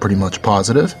forum was pretty much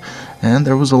positive, and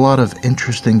there was a lot of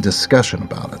interesting discussion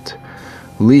about it.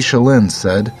 Leisha Lynn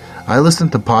said, I listen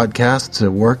to podcasts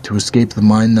at work to escape the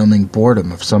mind-numbing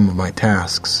boredom of some of my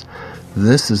tasks.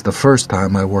 This is the first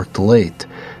time I worked late,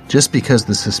 just because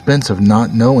the suspense of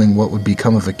not knowing what would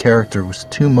become of a character was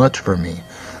too much for me.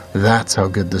 That's how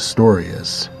good this story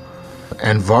is.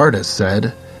 And Varda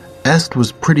said, Est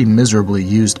was pretty miserably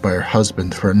used by her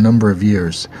husband for a number of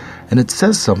years, and it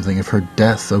says something if her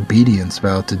death obedience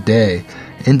vow today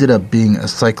ended up being a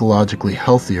psychologically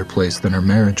healthier place than her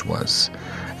marriage was.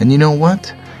 And you know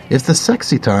what? If the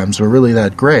sexy times were really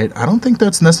that great, I don't think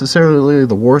that's necessarily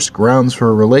the worst grounds for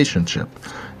a relationship,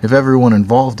 if everyone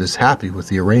involved is happy with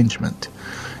the arrangement.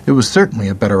 It was certainly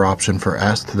a better option for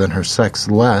Est than her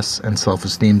sex-less and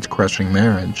self-esteem crushing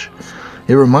marriage.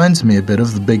 It reminds me a bit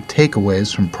of the big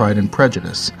takeaways from Pride and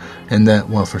Prejudice, in that,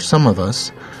 while for some of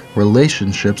us,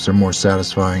 relationships are more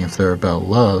satisfying if they're about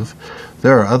love,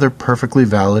 there are other perfectly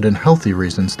valid and healthy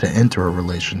reasons to enter a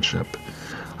relationship.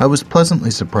 I was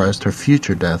pleasantly surprised her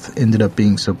future death ended up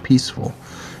being so peaceful,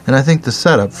 and I think the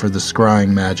setup for the scrying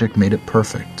magic made it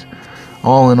perfect.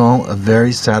 All in all, a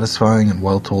very satisfying and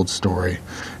well-told story,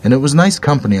 and it was nice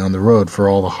company on the road for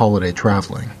all the holiday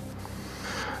traveling.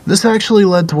 This actually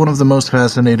led to one of the most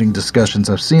fascinating discussions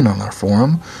I've seen on our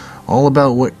forum, all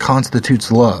about what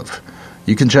constitutes love.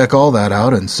 You can check all that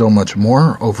out and so much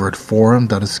more over at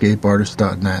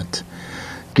forum.escapeartist.net.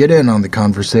 Get in on the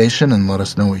conversation and let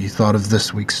us know what you thought of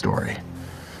this week's story.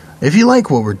 If you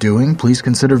like what we're doing, please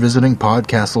consider visiting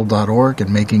PodCastle.org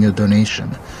and making a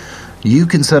donation. You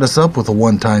can set us up with a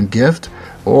one-time gift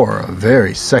or a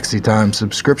very sexy time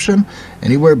subscription,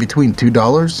 anywhere between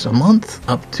 $2 a month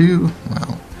up to,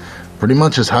 well, pretty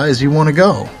much as high as you want to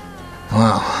go.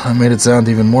 Wow, that made it sound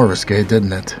even more risque,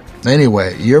 didn't it?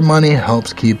 Anyway, your money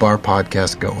helps keep our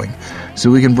podcast going,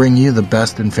 so we can bring you the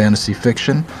best in fantasy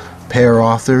fiction, pay our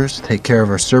authors, take care of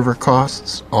our server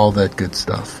costs, all that good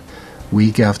stuff,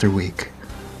 week after week.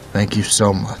 Thank you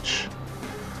so much.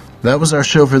 That was our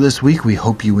show for this week. We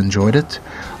hope you enjoyed it.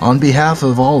 On behalf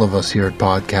of all of us here at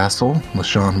PodCastle,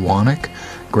 LaShawn Wannick,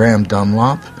 Graham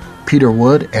Dunlop, Peter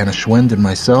Wood, Anna Schwind, and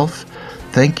myself,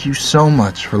 thank you so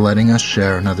much for letting us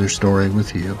share another story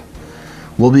with you.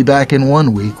 We'll be back in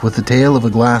 1 week with the tale of a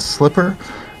glass slipper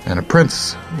and a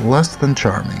prince less than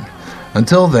charming.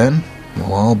 Until then,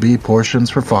 we'll all be portions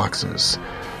for foxes.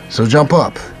 So jump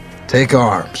up, take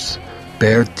arms,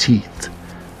 bare teeth,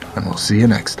 and we'll see you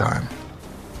next time.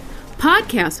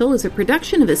 PodCastle is a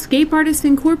production of Escape Artists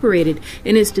Incorporated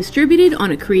and is distributed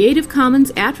on a Creative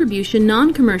Commons Attribution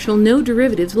Non-Commercial No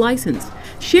Derivatives license.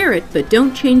 Share it, but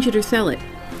don't change it or sell it.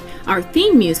 Our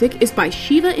theme music is by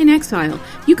Shiva in Exile.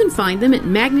 You can find them at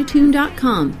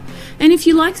magnatune.com. And if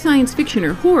you like science fiction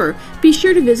or horror, be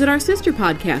sure to visit our sister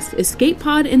podcast, Escape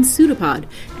Pod and Pseudopod.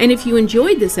 And if you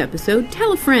enjoyed this episode,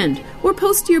 tell a friend, or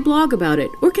post to your blog about it,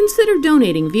 or consider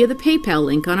donating via the PayPal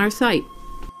link on our site.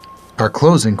 Our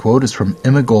closing quote is from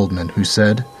Emma Goldman, who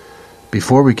said,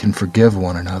 "Before we can forgive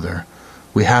one another,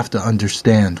 we have to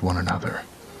understand one another."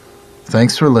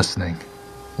 Thanks for listening.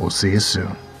 We'll see you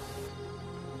soon.